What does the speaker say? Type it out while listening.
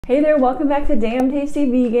Hey there, welcome back to Damn Tasty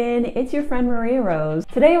Vegan. It's your friend Maria Rose.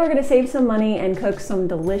 Today we're gonna save some money and cook some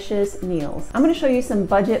delicious meals. I'm gonna show you some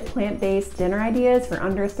budget plant-based dinner ideas for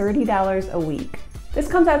under $30 a week. This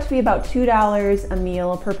comes out to be about $2 a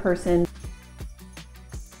meal per person.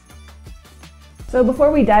 So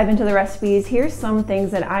before we dive into the recipes, here's some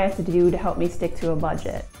things that I have to do to help me stick to a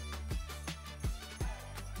budget.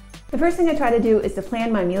 The first thing I try to do is to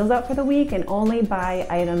plan my meals out for the week and only buy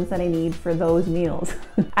items that I need for those meals.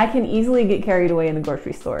 I can easily get carried away in the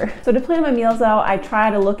grocery store. So to plan my meals out, I try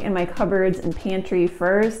to look in my cupboards and pantry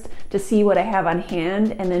first to see what I have on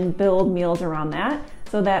hand and then build meals around that,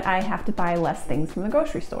 so that I have to buy less things from the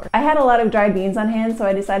grocery store. I had a lot of dried beans on hand, so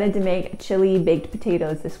I decided to make chili baked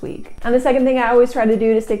potatoes this week. And the second thing I always try to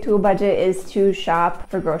do to stick to a budget is to shop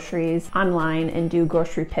for groceries online and do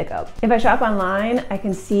grocery pickup. If I shop online, I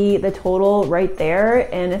can see the total right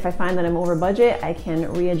there, and if I find that I'm over budget, I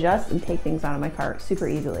can readjust and take things out of my cart super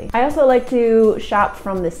easily. I also like to shop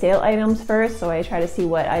from the sale items first, so I try to see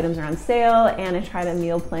what items are on sale, and I try to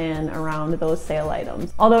meal plan around those sale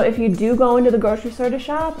items. Although if you do go into the grocery store to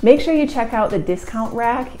shop, make sure you check out the discount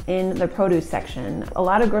rack in the produce section. A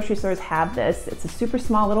lot of grocery stores have this. It's a super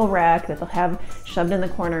small little rack that they'll have shoved in the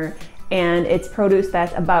corner, and it's produce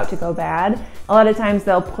that's about to go bad. A lot of times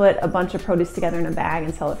they'll put a bunch of produce together in a bag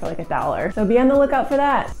and sell it for like $1. So be on the lookout for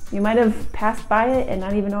that. You might have passed by it and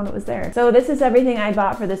not even known it was there. So this is everything I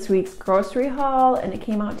bought for this week's grocery haul, and it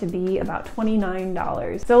came out to be about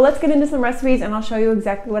 $29. So let's get into some recipes and I'll show you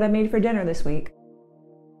exactly what I made for dinner this week.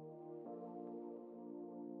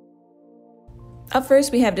 Up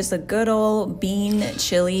first, we have just a good old bean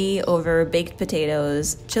chili over baked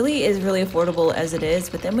potatoes. Chili is really affordable as it is,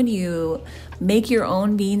 but then when you make your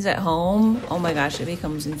own beans at home, oh my gosh, it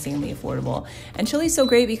becomes insanely affordable. And chili is so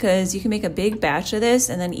great because you can make a big batch of this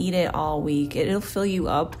and then eat it all week. It'll fill you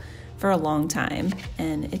up for a long time,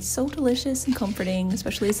 and it's so delicious and comforting,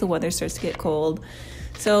 especially as the weather starts to get cold.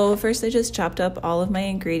 So first I just chopped up all of my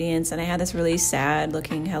ingredients, and I had this really sad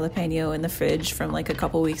looking jalapeno in the fridge from like a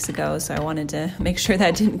couple weeks ago, so I wanted to make sure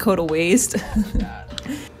that didn't go to waste.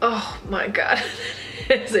 Oh my god,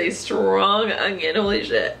 it's a strong onion, holy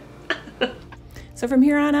shit. So from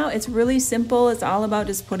here on out, it's really simple. It's all about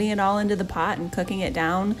just putting it all into the pot and cooking it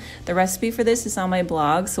down. The recipe for this is on my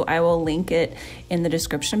blog, so I will link it in the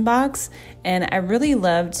description box. And I really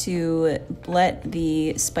love to let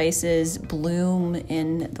the spices bloom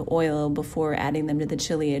in the oil before adding them to the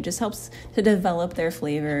chili. It just helps to develop their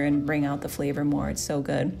flavor and bring out the flavor more. It's so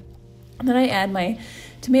good. And then I add my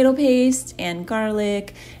tomato paste and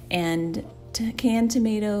garlic and canned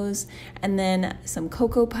tomatoes, and then some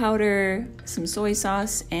cocoa powder, some soy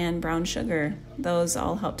sauce, and brown sugar. Those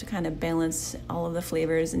all help to kind of balance all of the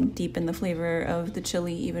flavors and deepen the flavor of the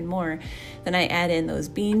chili even more. Then I add in those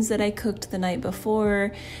beans that I cooked the night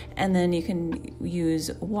before, and then you can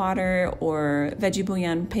use water or veggie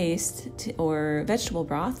bouillon paste or vegetable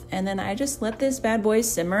broth. And then I just let this bad boy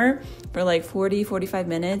simmer for like 40-45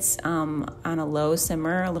 minutes on a low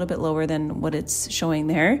simmer, a little bit lower than what it's showing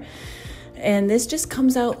there. And this just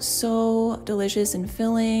comes out so delicious and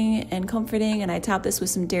filling and comforting. And I top this with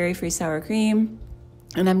some dairy-free sour cream.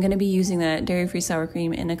 And I'm going to be using that dairy-free sour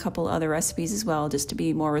cream in a couple other recipes as well, just to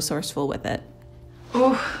be more resourceful with it.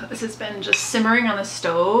 Oh, this has been just simmering on the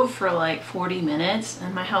stove for like 40 minutes,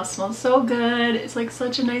 and my house smells so good. It's like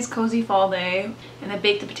such a nice cozy fall day, and I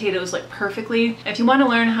baked the potatoes like perfectly. If you want to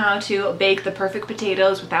learn how to bake the perfect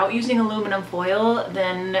potatoes without using aluminum foil,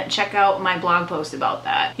 then check out my blog post about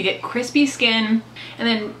that. You get crispy skin and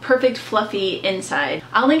then perfect fluffy inside.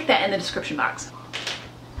 I'll link that in the description box.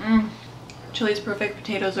 Chili's perfect,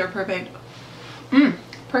 potatoes are perfect.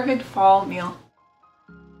 Perfect fall meal.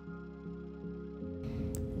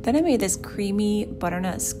 Then I made this creamy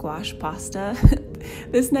butternut squash pasta.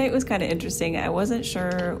 This night was kind of interesting. I wasn't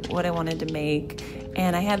sure what I wanted to make,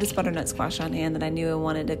 and I had this butternut squash on hand that I knew I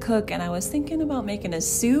wanted to cook, and I was thinking about making a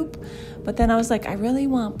soup, but then I was like, I really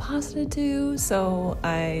want pasta too, so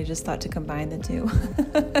I just thought to combine the two.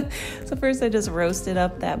 So first I just roasted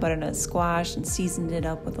up that butternut squash and seasoned it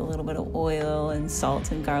up with a little bit of oil and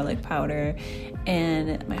salt and garlic powder,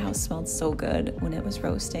 and my house smelled so good when it was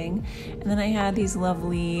roasting. And then I had these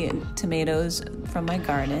lovely tomatoes from my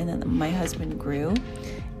garden that my husband grew,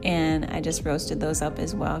 and I just roasted those up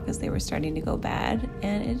as well because they were starting to go bad,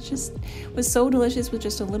 and it just was so delicious with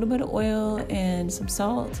just a little bit of oil and some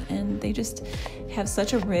salt, and they just have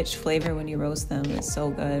such a rich flavor when you roast them. It's so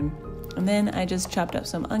good. And then I just chopped up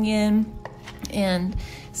some onion and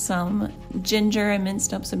some ginger. I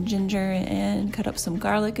minced up some ginger and cut up some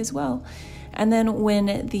garlic as well. And then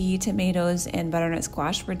when the tomatoes and butternut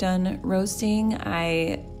squash were done roasting,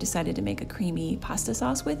 I decided to make a creamy pasta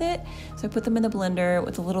sauce with it. So I put them in the blender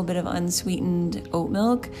with a little bit of unsweetened oat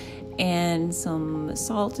milk and some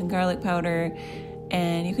salt and garlic powder.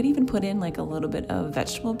 And you could even put in like a little bit of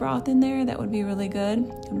vegetable broth in there. That would be really good.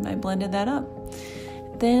 And I blended that up.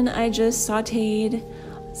 Then I just sauteed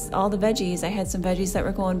all the veggies. I had some veggies that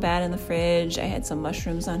were going bad in the fridge. I had some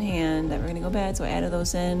mushrooms on hand that were gonna go bad, so I added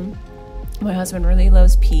those in. My husband really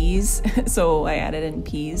loves peas, so I added in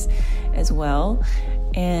peas as well.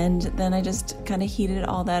 And then I just kind of heated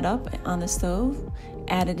all that up on the stove,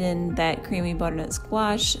 added in that creamy butternut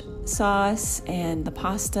squash sauce and the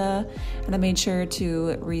pasta, and I made sure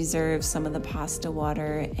to reserve some of the pasta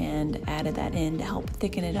water and added that in to help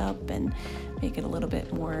thicken it up and make it a little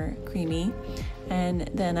bit more creamy. And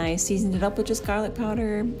then I seasoned it up with just garlic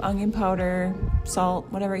powder, onion powder, salt,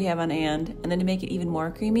 whatever you have on hand. And then to make it even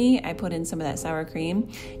more creamy, I put in some of that sour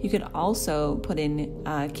cream. You could also put in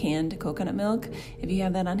canned coconut milk if you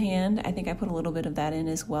have that on hand. I think I put a little bit of that in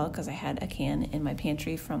as well because I had a can in my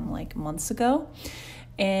pantry from like months ago.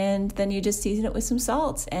 And then you just season it with some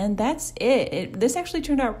salt, and that's it. This actually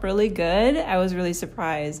turned out really good. I was really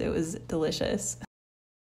surprised. It was delicious.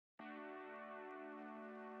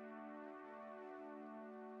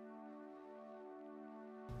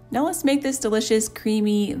 Now let's make this delicious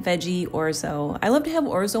creamy veggie orzo. I love to have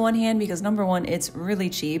orzo on hand because number one, it's really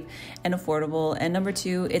cheap and affordable, and number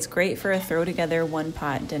two, it's great for a throw together one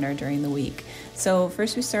pot dinner during the week. So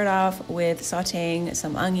first we start off with sauteing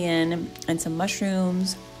some onion and some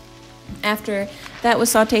mushrooms. After that was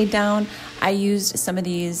sauteed down, I used some of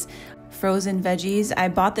these frozen veggies. I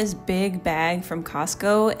bought this big bag from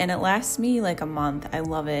Costco and it lasts me like a month. I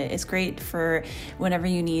love it. It's great for whenever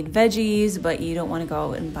you need veggies, but you don't want to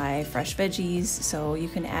go out and buy fresh veggies, so you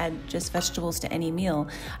can add just vegetables to any meal.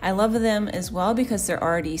 I love them as well because they're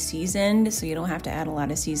already seasoned, so you don't have to add a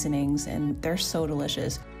lot of seasonings, and they're so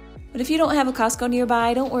delicious. But if you don't have a Costco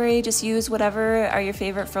nearby, don't worry, just use whatever are your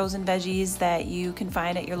favorite frozen veggies that you can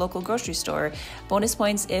find at your local grocery store. Bonus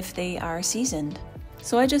points if they are seasoned.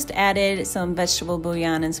 So I just added some vegetable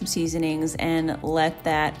bouillon and some seasonings and let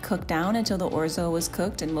that cook down until the orzo was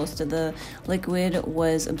cooked and most of the liquid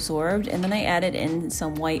was absorbed. And then I added in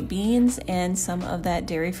some white beans and some of that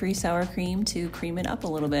dairy-free sour cream to cream it up a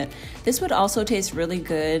little bit. This would also taste really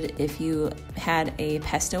good if you had a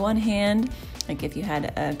pesto on hand. Like if you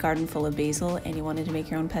had a garden full of basil and you wanted to make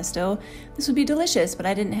your own pesto, this would be delicious, but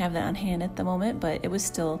I didn't have that on hand at the moment, but it was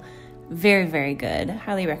still very, very good.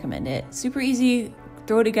 Highly recommend it. Super easy,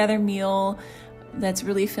 throw together meal that's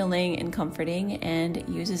really filling and comforting and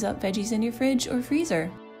uses up veggies in your fridge or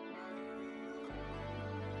freezer.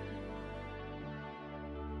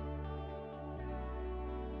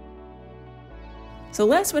 So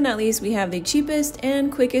last but not least, we have the cheapest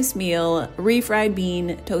and quickest meal, refried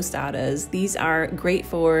bean tostadas. These are great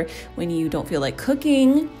for when you don't feel like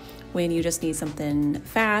cooking, when you just need something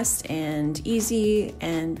fast and easy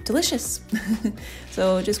and delicious.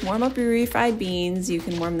 So just warm up your refried beans. You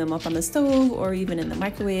can warm them up on the stove or even in the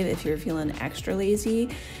microwave if you're feeling extra lazy.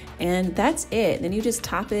 And that's it. Then you just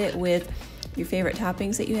top it with your favorite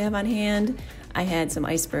toppings that you have on hand. I had some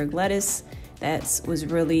iceberg lettuce that was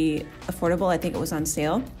really affordable. I think it was on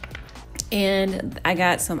sale. And I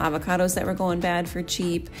got some avocados that were going bad for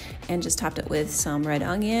cheap and just topped it with some red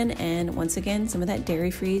onion and once again some of that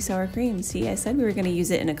dairy-free sour cream. See, I said we were going to use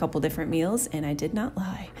it in a couple different meals and I did not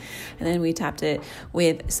lie. And then we topped it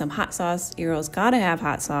with some hot sauce. Your girls gotta have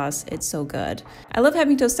hot sauce. It's so good. I love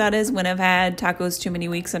having tostadas when I've had tacos too many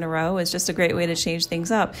weeks in a row. It's just a great way to change things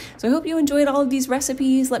up. So I hope you enjoyed all of these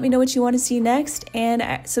recipes. Let me know what you want to see next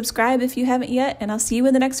and subscribe if you haven't yet, and I'll see you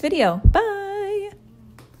in the next video. Bye!